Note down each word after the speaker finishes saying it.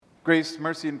Grace,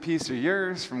 mercy, and peace are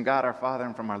yours from God our Father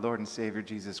and from our Lord and Savior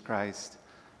Jesus Christ.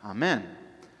 Amen.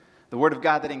 The Word of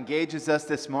God that engages us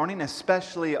this morning,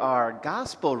 especially our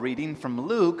gospel reading from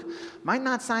Luke, might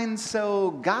not sound so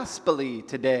gospel-y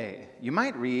today. You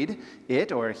might read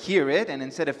it or hear it, and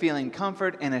instead of feeling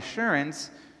comfort and assurance,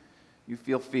 you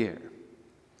feel fear.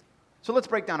 So let's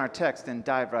break down our text and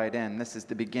dive right in. This is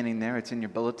the beginning there. It's in your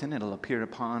bulletin. It'll appear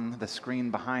upon the screen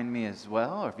behind me as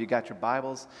well. Or if you got your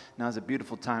Bibles, now's a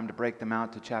beautiful time to break them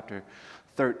out to chapter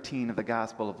 13 of the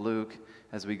Gospel of Luke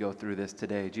as we go through this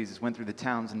today. Jesus went through the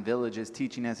towns and villages,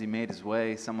 teaching as he made his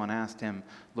way. Someone asked him,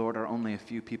 "Lord, are only a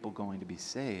few people going to be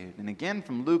saved?" And again,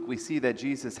 from Luke, we see that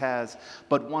Jesus has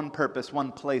but one purpose,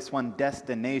 one place, one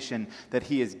destination that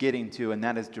he is getting to, and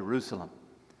that is Jerusalem.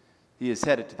 He is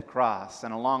headed to the cross,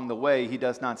 and along the way, he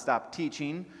does not stop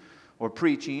teaching or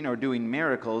preaching or doing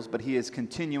miracles, but he is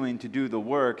continuing to do the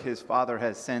work his Father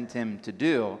has sent him to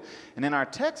do. And in our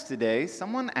text today,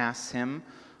 someone asks him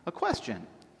a question.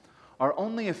 Are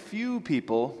only a few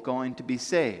people going to be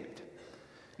saved?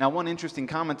 Now, one interesting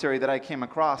commentary that I came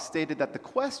across stated that the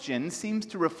question seems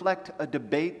to reflect a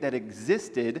debate that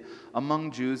existed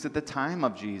among Jews at the time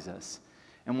of Jesus,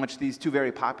 in which these two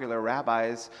very popular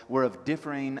rabbis were of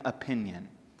differing opinion.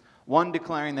 One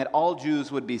declaring that all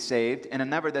Jews would be saved, and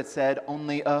another that said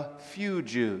only a few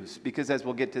Jews, because as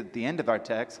we'll get to the end of our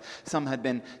text, some had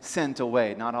been sent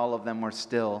away. Not all of them were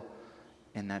still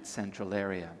in that central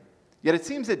area. Yet it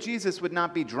seems that Jesus would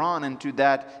not be drawn into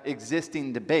that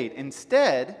existing debate.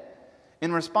 Instead,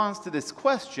 in response to this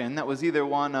question that was either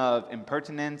one of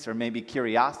impertinence or maybe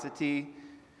curiosity,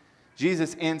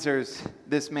 Jesus answers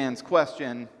this man's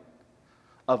question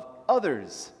of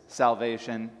others'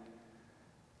 salvation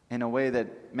in a way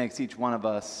that makes each one of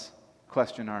us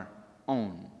question our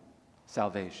own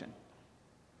salvation.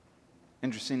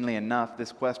 Interestingly enough,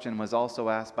 this question was also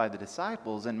asked by the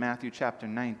disciples in Matthew chapter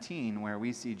 19, where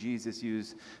we see Jesus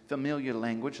use familiar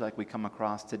language like we come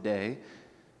across today.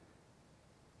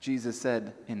 Jesus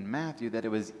said in Matthew that it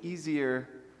was easier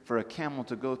for a camel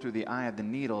to go through the eye of the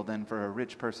needle than for a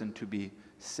rich person to be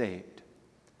saved.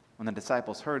 When the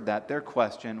disciples heard that, their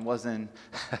question wasn't,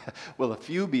 will a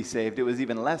few be saved? It was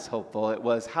even less hopeful. It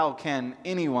was, how can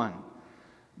anyone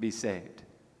be saved?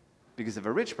 Because if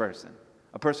a rich person,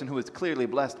 a person who is clearly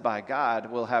blessed by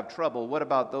God, will have trouble, what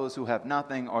about those who have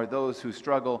nothing or those who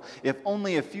struggle? If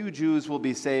only a few Jews will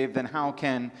be saved, then how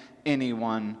can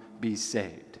anyone be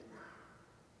saved?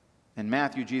 In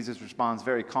Matthew, Jesus responds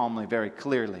very calmly, very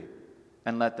clearly,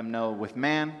 and let them know, with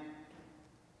man,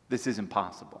 this is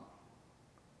impossible.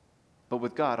 But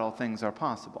with God, all things are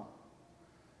possible.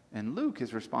 In Luke,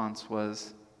 his response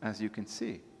was, as you can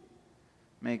see,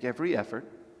 make every effort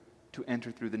to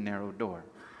enter through the narrow door.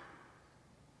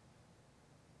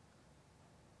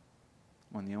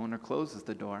 When the owner closes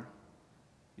the door,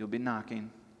 you'll be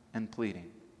knocking and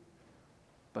pleading.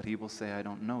 But he will say, I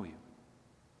don't know you.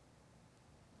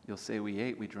 You'll say, we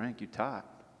ate, we drank, you taught.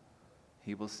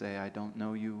 He will say, I don't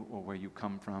know you or where you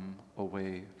come from,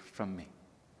 away from me.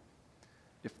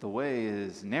 If the way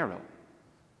is narrow,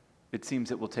 it seems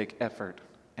it will take effort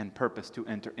and purpose to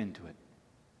enter into it.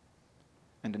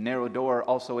 And a narrow door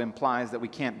also implies that we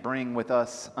can't bring with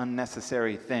us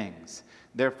unnecessary things.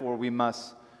 Therefore, we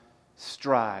must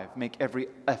strive, make every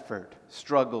effort,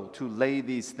 struggle to lay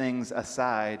these things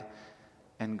aside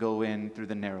and go in through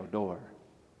the narrow door.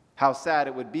 How sad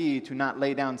it would be to not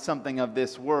lay down something of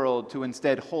this world, to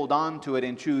instead hold on to it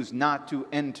and choose not to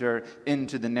enter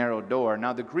into the narrow door.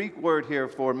 Now, the Greek word here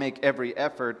for make every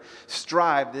effort,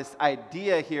 strive, this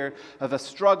idea here of a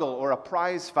struggle or a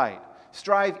prize fight.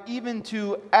 Strive even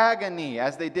to agony,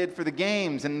 as they did for the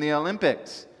games and the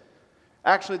Olympics.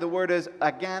 Actually, the word is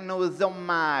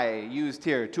aganozomai, used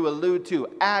here to allude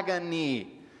to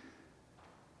agony.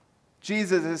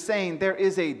 Jesus is saying there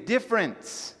is a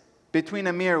difference between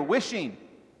a mere wishing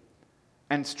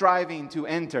and striving to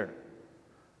enter.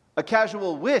 A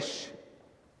casual wish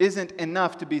isn't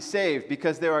enough to be saved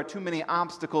because there are too many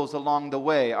obstacles along the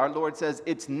way. Our Lord says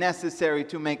it's necessary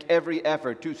to make every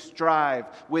effort, to strive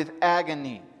with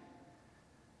agony,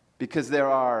 because there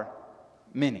are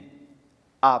many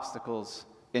obstacles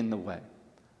in the way.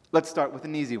 Let's start with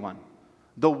an easy one.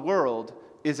 The world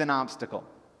is an obstacle.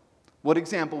 What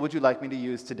example would you like me to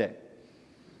use today?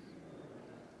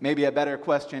 Maybe a better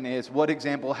question is, what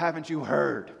example haven't you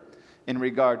heard in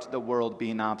regard to the world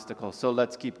being an obstacle? So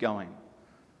let's keep going.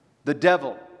 The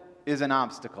devil is an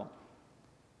obstacle.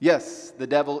 Yes, the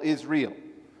devil is real.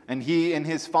 And he and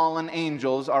his fallen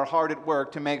angels are hard at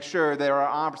work to make sure there are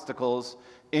obstacles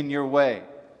in your way.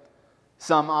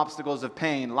 Some obstacles of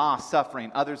pain, loss,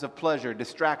 suffering, others of pleasure,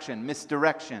 distraction,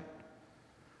 misdirection.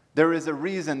 There is a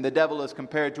reason the devil is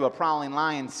compared to a prowling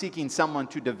lion seeking someone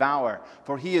to devour,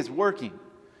 for he is working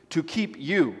to keep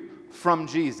you from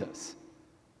Jesus.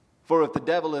 For if the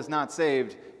devil is not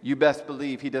saved, you best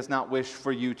believe he does not wish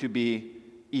for you to be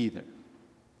either.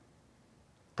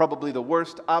 Probably the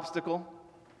worst obstacle,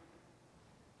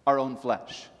 our own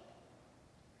flesh.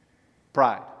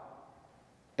 Pride,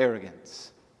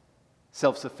 arrogance,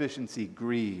 self-sufficiency,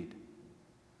 greed.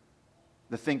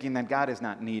 The thinking that God is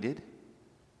not needed.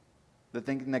 The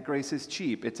thinking that grace is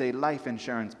cheap. It's a life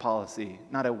insurance policy,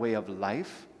 not a way of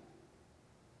life.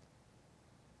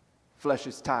 Flesh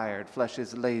is tired. Flesh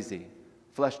is lazy.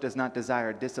 Flesh does not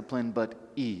desire discipline but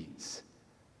ease.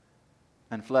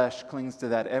 And flesh clings to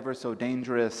that ever so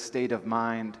dangerous state of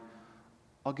mind.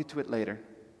 I'll get to it later.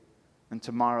 And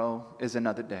tomorrow is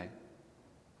another day.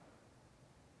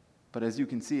 But as you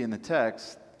can see in the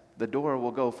text, the door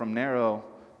will go from narrow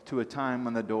to a time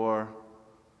when the door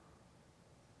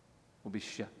will be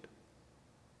shut.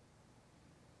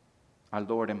 Our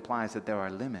Lord implies that there are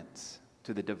limits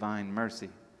to the divine mercy,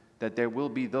 that there will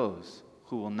be those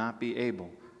who will not be able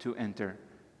to enter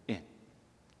in.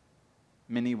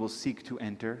 Many will seek to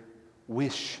enter,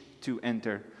 wish to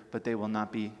enter, but they will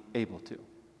not be able to.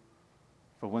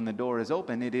 For when the door is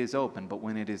open, it is open, but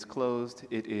when it is closed,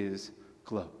 it is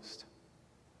closed.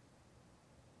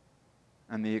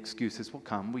 And the excuses will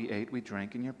come. We ate, we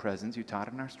drank in your presence, you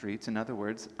taught in our streets. In other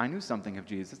words, I knew something of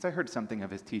Jesus. I heard something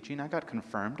of his teaching. I got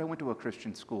confirmed. I went to a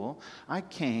Christian school. I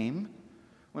came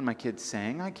when my kids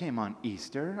sang. I came on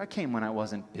Easter. I came when I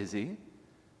wasn't busy.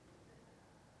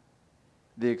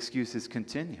 The excuses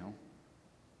continue.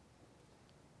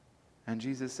 And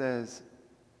Jesus says,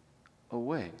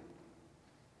 away.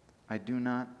 I do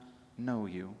not know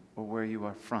you or where you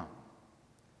are from.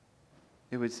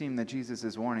 It would seem that Jesus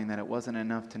is warning that it wasn't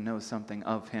enough to know something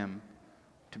of him,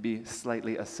 to be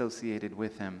slightly associated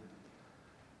with him,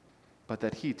 but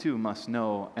that he too must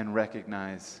know and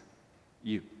recognize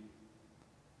you.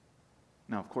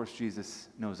 Now, of course, Jesus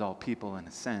knows all people in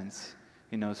a sense.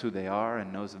 He knows who they are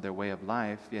and knows of their way of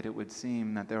life, yet it would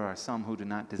seem that there are some who do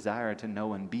not desire to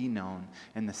know and be known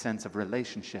in the sense of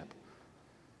relationship,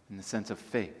 in the sense of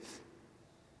faith.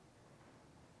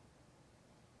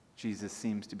 Jesus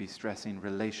seems to be stressing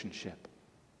relationship.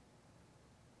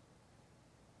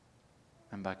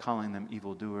 And by calling them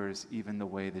evildoers, even the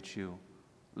way that you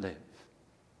live.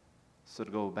 So to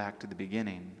go back to the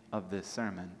beginning of this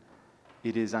sermon,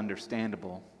 it is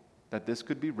understandable that this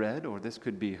could be read or this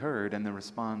could be heard, and the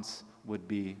response would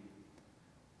be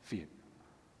fear.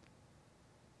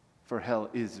 For hell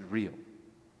is real.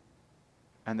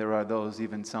 And there are those,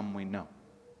 even some we know,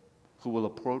 who will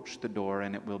approach the door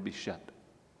and it will be shut.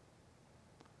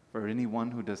 For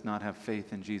anyone who does not have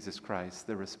faith in Jesus Christ,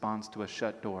 the response to a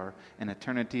shut door, an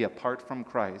eternity apart from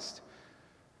Christ,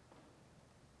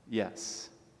 yes,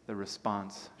 the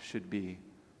response should be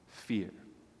fear.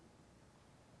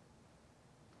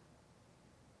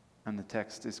 And the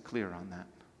text is clear on that.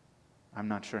 I'm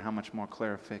not sure how much more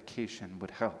clarification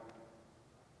would help.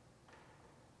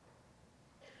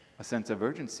 A sense of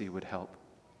urgency would help,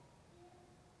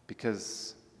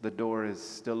 because the door is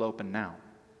still open now.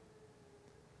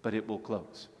 But it will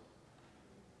close.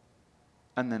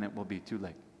 And then it will be too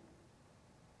late.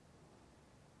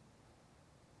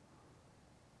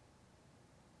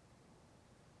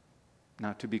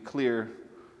 Now, to be clear,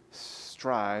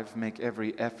 strive, make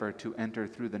every effort to enter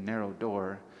through the narrow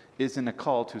door isn't a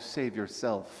call to save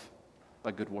yourself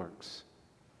by good works.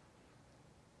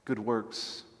 Good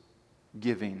works,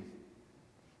 giving,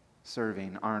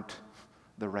 serving aren't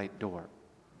the right door.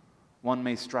 One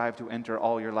may strive to enter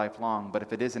all your life long, but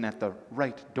if it isn't at the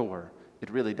right door,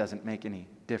 it really doesn't make any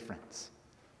difference.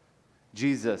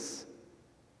 Jesus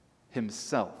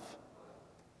himself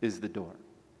is the door,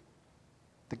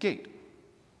 the gate.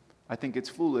 I think it's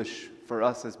foolish for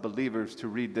us as believers to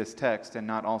read this text and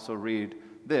not also read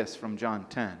this from John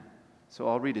 10. So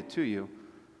I'll read it to you.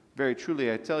 Very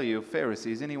truly I tell you,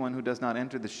 Pharisees, anyone who does not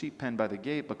enter the sheep pen by the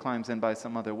gate but climbs in by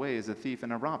some other way is a thief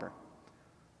and a robber.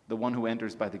 The one who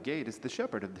enters by the gate is the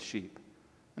shepherd of the sheep.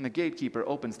 And the gatekeeper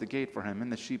opens the gate for him, and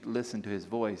the sheep listen to his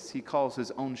voice. He calls his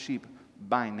own sheep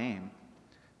by name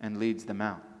and leads them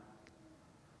out.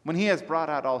 When he has brought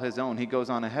out all his own, he goes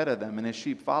on ahead of them, and his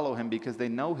sheep follow him because they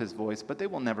know his voice, but they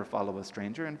will never follow a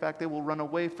stranger. In fact, they will run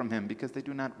away from him because they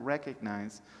do not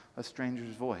recognize a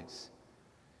stranger's voice.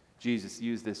 Jesus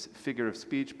used this figure of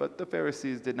speech, but the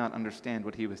Pharisees did not understand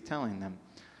what he was telling them.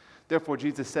 Therefore,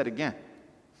 Jesus said again,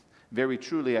 very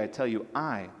truly I tell you,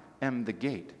 I am the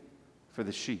gate for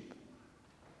the sheep.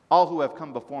 All who have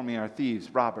come before me are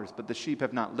thieves, robbers, but the sheep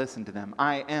have not listened to them.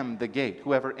 I am the gate.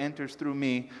 Whoever enters through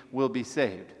me will be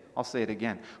saved. I'll say it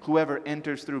again. Whoever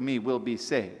enters through me will be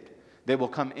saved. They will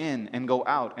come in and go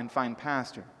out and find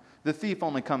pasture. The thief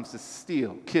only comes to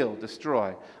steal, kill,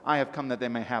 destroy. I have come that they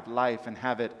may have life and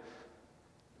have it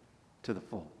to the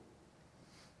full.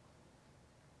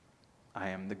 I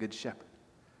am the good shepherd.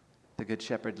 The good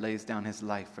shepherd lays down his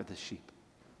life for the sheep.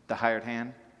 The hired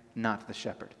hand, not the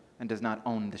shepherd, and does not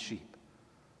own the sheep.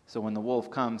 So when the wolf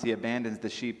comes, he abandons the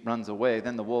sheep, runs away.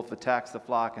 Then the wolf attacks the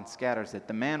flock and scatters it.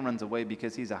 The man runs away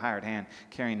because he's a hired hand,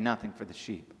 caring nothing for the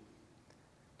sheep.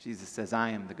 Jesus says, I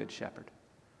am the good shepherd.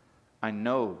 I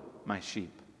know my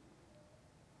sheep,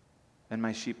 and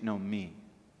my sheep know me,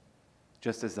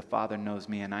 just as the Father knows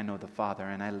me, and I know the Father,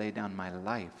 and I lay down my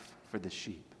life for the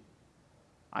sheep.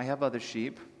 I have other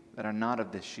sheep that are not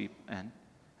of this sheep pen,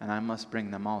 and I must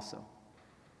bring them also.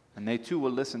 And they too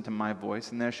will listen to my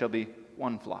voice, and there shall be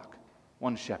one flock,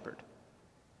 one shepherd.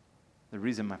 The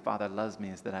reason my Father loves me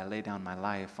is that I lay down my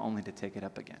life only to take it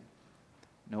up again.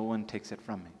 No one takes it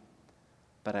from me,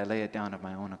 but I lay it down of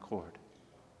my own accord.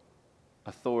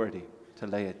 Authority to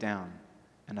lay it down,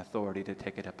 and authority to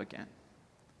take it up again.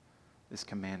 This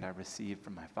command I received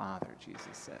from my Father, Jesus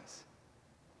says.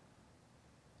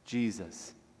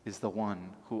 Jesus is the one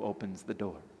who opens the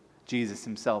door. Jesus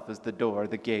himself is the door,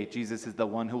 the gate. Jesus is the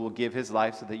one who will give his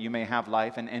life so that you may have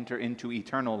life and enter into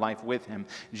eternal life with him.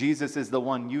 Jesus is the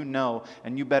one you know,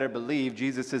 and you better believe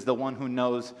Jesus is the one who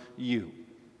knows you.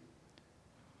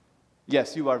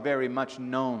 Yes, you are very much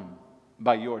known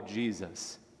by your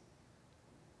Jesus.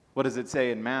 What does it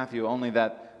say in Matthew? Only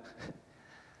that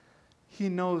he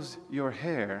knows your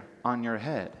hair on your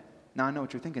head. Now I know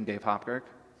what you're thinking, Dave Hopkirk.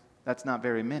 That's not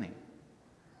very many.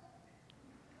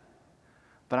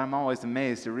 But I'm always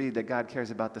amazed to read that God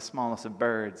cares about the smallest of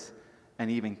birds and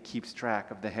even keeps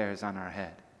track of the hairs on our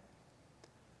head.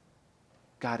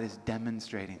 God is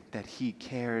demonstrating that he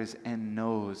cares and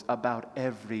knows about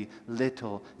every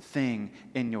little thing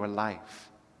in your life.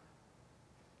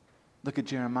 Look at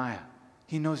Jeremiah.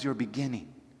 He knows your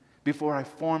beginning. Before I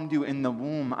formed you in the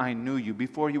womb, I knew you.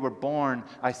 Before you were born,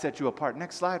 I set you apart.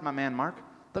 Next slide, my man, Mark.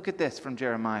 Look at this from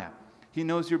Jeremiah. He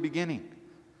knows your beginning.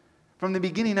 From the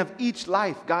beginning of each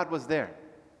life, God was there.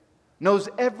 Knows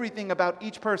everything about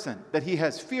each person that he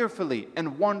has fearfully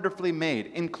and wonderfully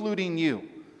made, including you.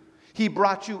 He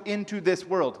brought you into this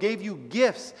world, gave you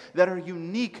gifts that are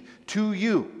unique to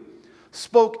you,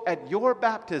 spoke at your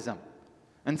baptism,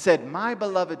 and said, my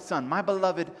beloved son, my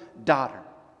beloved daughter.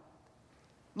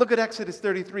 Look at Exodus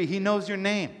 33. He knows your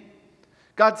name.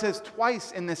 God says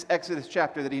twice in this Exodus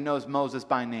chapter that he knows Moses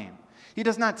by name. He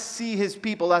does not see his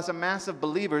people as a mass of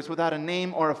believers without a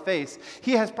name or a face.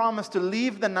 He has promised to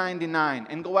leave the 99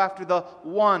 and go after the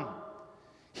one.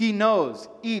 He knows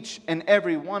each and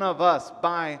every one of us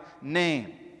by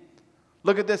name.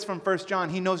 Look at this from 1 John.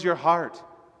 He knows your heart.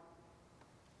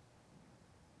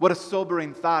 What a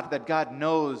sobering thought that God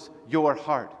knows your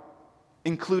heart,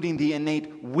 including the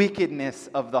innate wickedness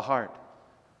of the heart.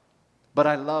 But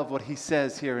I love what he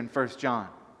says here in 1 John,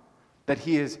 that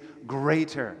he is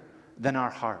greater than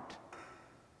our heart.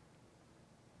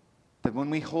 That when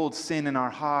we hold sin in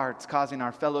our hearts, causing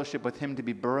our fellowship with him to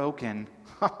be broken,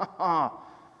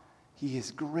 he is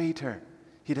greater.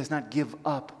 He does not give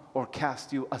up or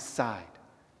cast you aside.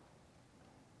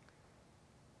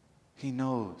 He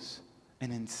knows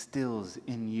and instills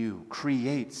in you,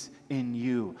 creates in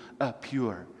you a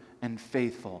pure and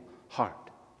faithful heart,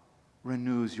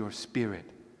 renews your spirit.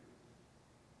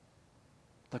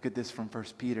 Look at this from 1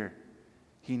 Peter.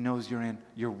 He knows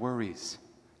your worries,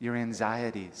 your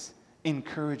anxieties,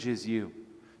 encourages you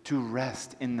to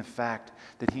rest in the fact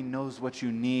that he knows what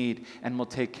you need and will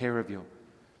take care of you.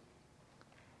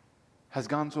 Has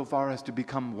gone so far as to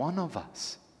become one of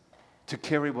us, to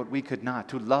carry what we could not,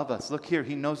 to love us. Look here,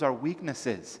 he knows our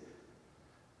weaknesses.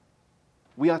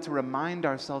 We ought to remind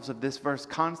ourselves of this verse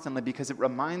constantly because it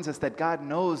reminds us that God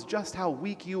knows just how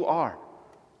weak you are.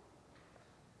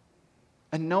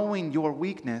 And knowing your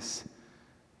weakness,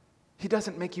 he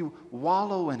doesn't make you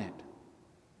wallow in it.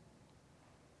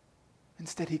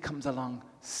 Instead, he comes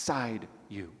alongside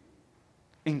you,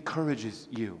 encourages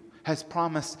you, has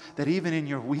promised that even in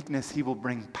your weakness, he will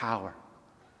bring power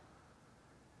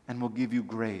and will give you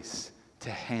grace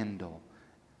to handle.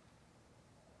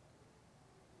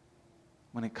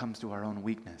 When it comes to our own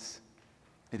weakness,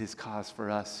 it is cause for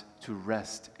us to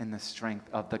rest in the strength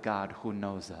of the God who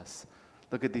knows us.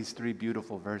 Look at these 3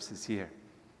 beautiful verses here.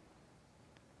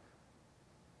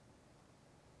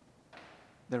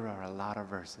 There are a lot of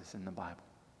verses in the Bible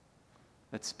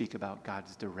that speak about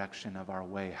God's direction of our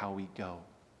way, how we go.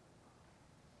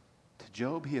 To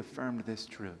Job, he affirmed this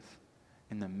truth.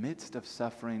 In the midst of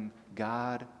suffering,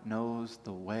 God knows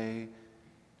the way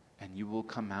and you will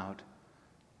come out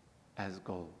as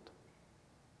gold.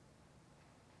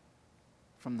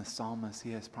 From the psalmist,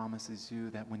 he has promises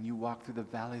you that when you walk through the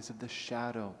valleys of the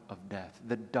shadow of death,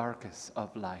 the darkest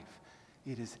of life,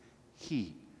 it is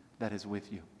he that is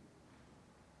with you,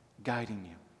 guiding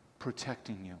you,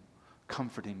 protecting you,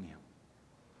 comforting you.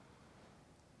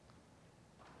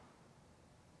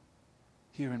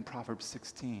 Here in Proverbs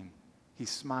 16, he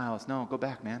smiles. No, go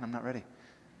back, man. I'm not ready.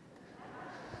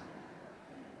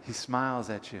 He smiles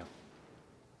at you.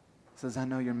 Says, I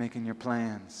know you're making your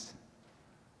plans,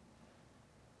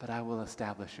 but I will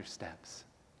establish your steps.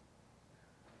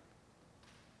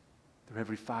 Through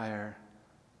every fire,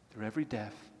 through every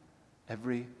death,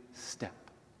 every step,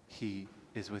 he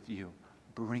is with you,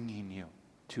 bringing you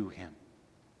to him.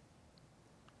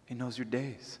 He knows your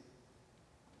days.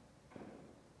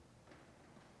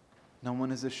 No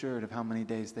one is assured of how many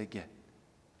days they get.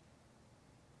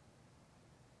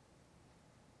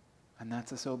 And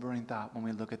that's a sobering thought when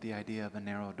we look at the idea of a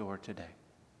narrow door today.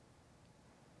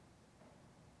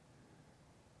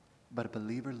 But a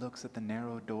believer looks at the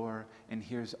narrow door and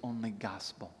hears only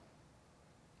gospel.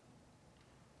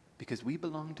 Because we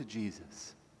belong to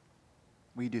Jesus.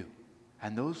 We do.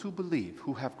 And those who believe,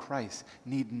 who have Christ,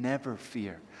 need never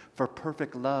fear. For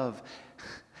perfect love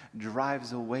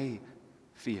drives away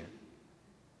fear.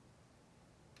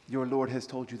 Your Lord has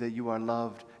told you that you are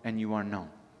loved and you are known.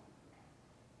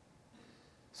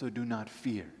 So do not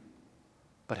fear,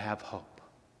 but have hope.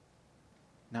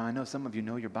 Now, I know some of you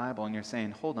know your Bible and you're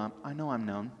saying, hold on, I know I'm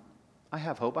known. I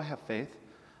have hope, I have faith.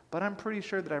 But I'm pretty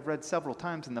sure that I've read several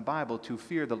times in the Bible to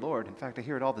fear the Lord. In fact, I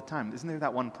hear it all the time. Isn't there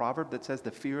that one proverb that says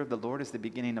the fear of the Lord is the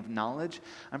beginning of knowledge?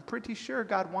 I'm pretty sure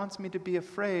God wants me to be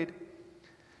afraid.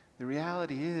 The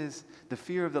reality is the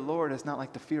fear of the Lord is not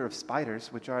like the fear of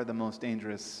spiders, which are the most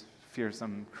dangerous,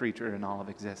 fearsome creature in all of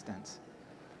existence.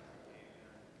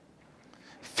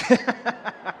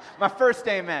 My first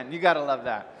amen. You got to love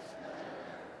that.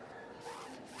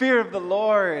 Fear of the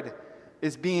Lord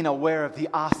is being aware of the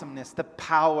awesomeness, the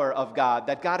power of God,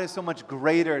 that God is so much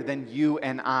greater than you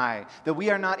and I, that we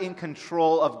are not in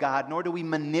control of God, nor do we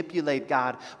manipulate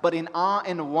God, but in awe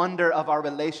and wonder of our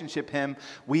relationship with Him,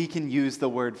 we can use the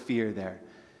word fear there.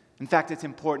 In fact, it's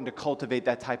important to cultivate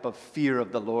that type of fear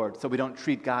of the Lord so we don't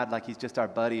treat God like He's just our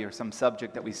buddy or some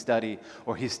subject that we study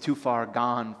or He's too far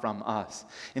gone from us.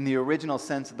 In the original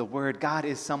sense of the word, God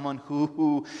is someone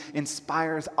who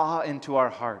inspires awe into our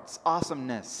hearts,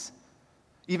 awesomeness,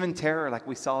 even terror, like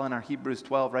we saw in our Hebrews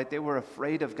 12, right? They were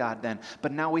afraid of God then,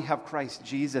 but now we have Christ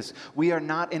Jesus. We are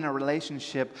not in a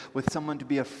relationship with someone to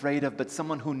be afraid of, but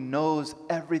someone who knows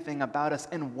everything about us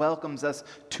and welcomes us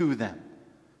to them.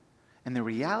 And the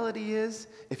reality is,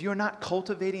 if you're not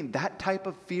cultivating that type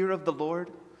of fear of the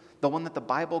Lord, the one that the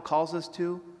Bible calls us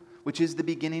to, which is the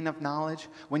beginning of knowledge,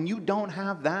 when you don't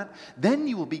have that, then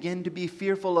you will begin to be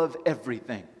fearful of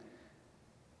everything,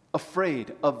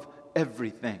 afraid of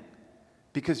everything,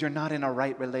 because you're not in a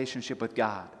right relationship with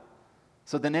God.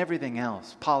 So then everything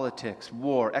else, politics,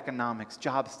 war, economics,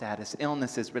 job status,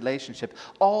 illnesses, relationship,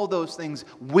 all those things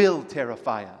will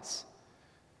terrify us.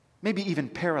 Maybe even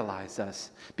paralyze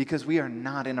us because we are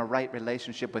not in a right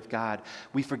relationship with God.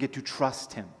 We forget to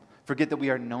trust Him, forget that we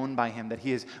are known by Him, that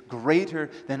He is greater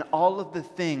than all of the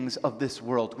things of this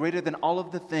world, greater than all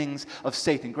of the things of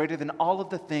Satan, greater than all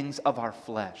of the things of our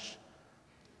flesh.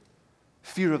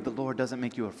 Fear of the Lord doesn't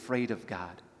make you afraid of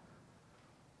God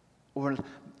or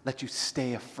let you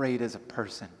stay afraid as a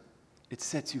person. It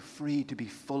sets you free to be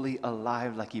fully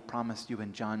alive like He promised you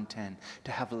in John 10,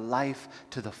 to have life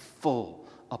to the full,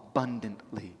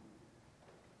 abundantly.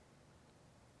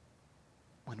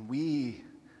 When we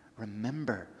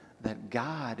remember that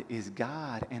God is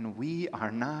God and we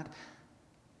are not,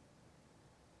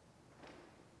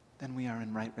 then we are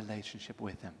in right relationship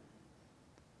with Him.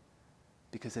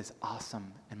 Because as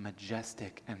awesome and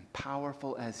majestic and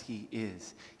powerful as He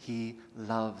is, He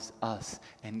loves us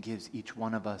and gives each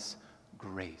one of us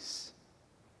grace.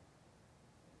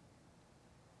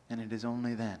 And it is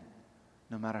only then,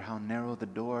 no matter how narrow the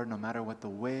door, no matter what the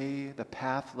way, the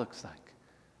path looks like,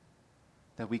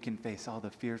 that we can face all the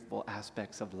fearful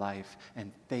aspects of life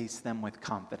and face them with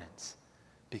confidence.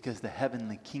 Because the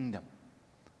heavenly kingdom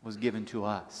was given to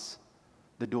us.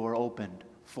 The door opened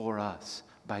for us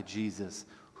by Jesus,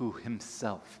 who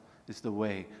Himself is the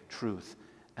way, truth,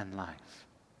 and life.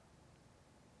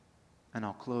 And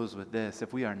I'll close with this.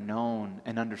 If we are known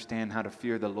and understand how to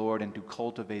fear the Lord and to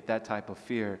cultivate that type of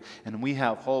fear, and we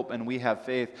have hope and we have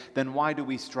faith, then why do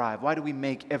we strive? Why do we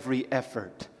make every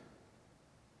effort?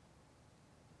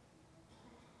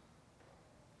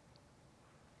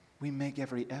 We make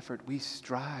every effort. We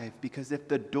strive, because if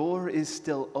the door is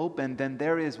still open, then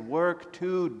there is work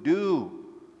to do.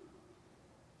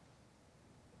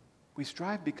 We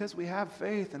strive because we have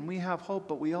faith and we have hope,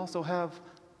 but we also have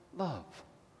love.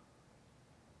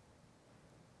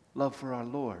 Love for our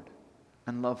Lord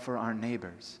and love for our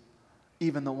neighbors,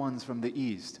 even the ones from the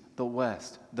east, the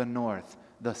west, the north,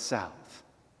 the south.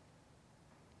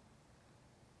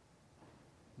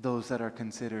 Those that are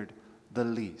considered the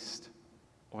least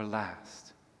or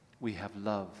last, we have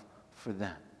love for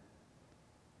them.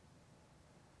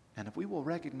 And if we will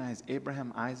recognize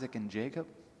Abraham, Isaac, and Jacob,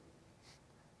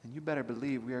 then you better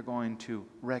believe we are going to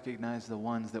recognize the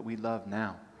ones that we love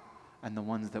now and the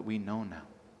ones that we know now.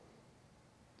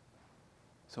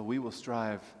 So we will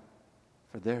strive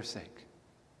for their sake.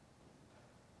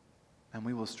 And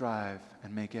we will strive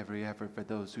and make every effort for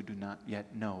those who do not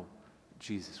yet know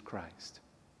Jesus Christ.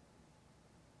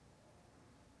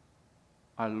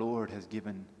 Our Lord has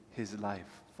given his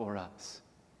life for us,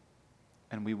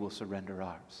 and we will surrender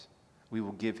ours. We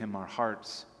will give him our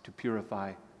hearts to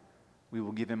purify. We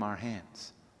will give him our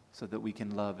hands so that we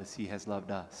can love as he has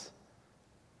loved us.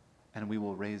 And we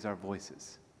will raise our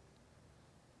voices,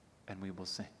 and we will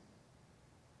sing.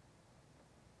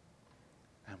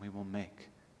 And we will make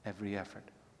every effort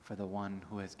for the one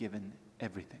who has given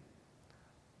everything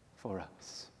for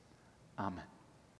us. Amen.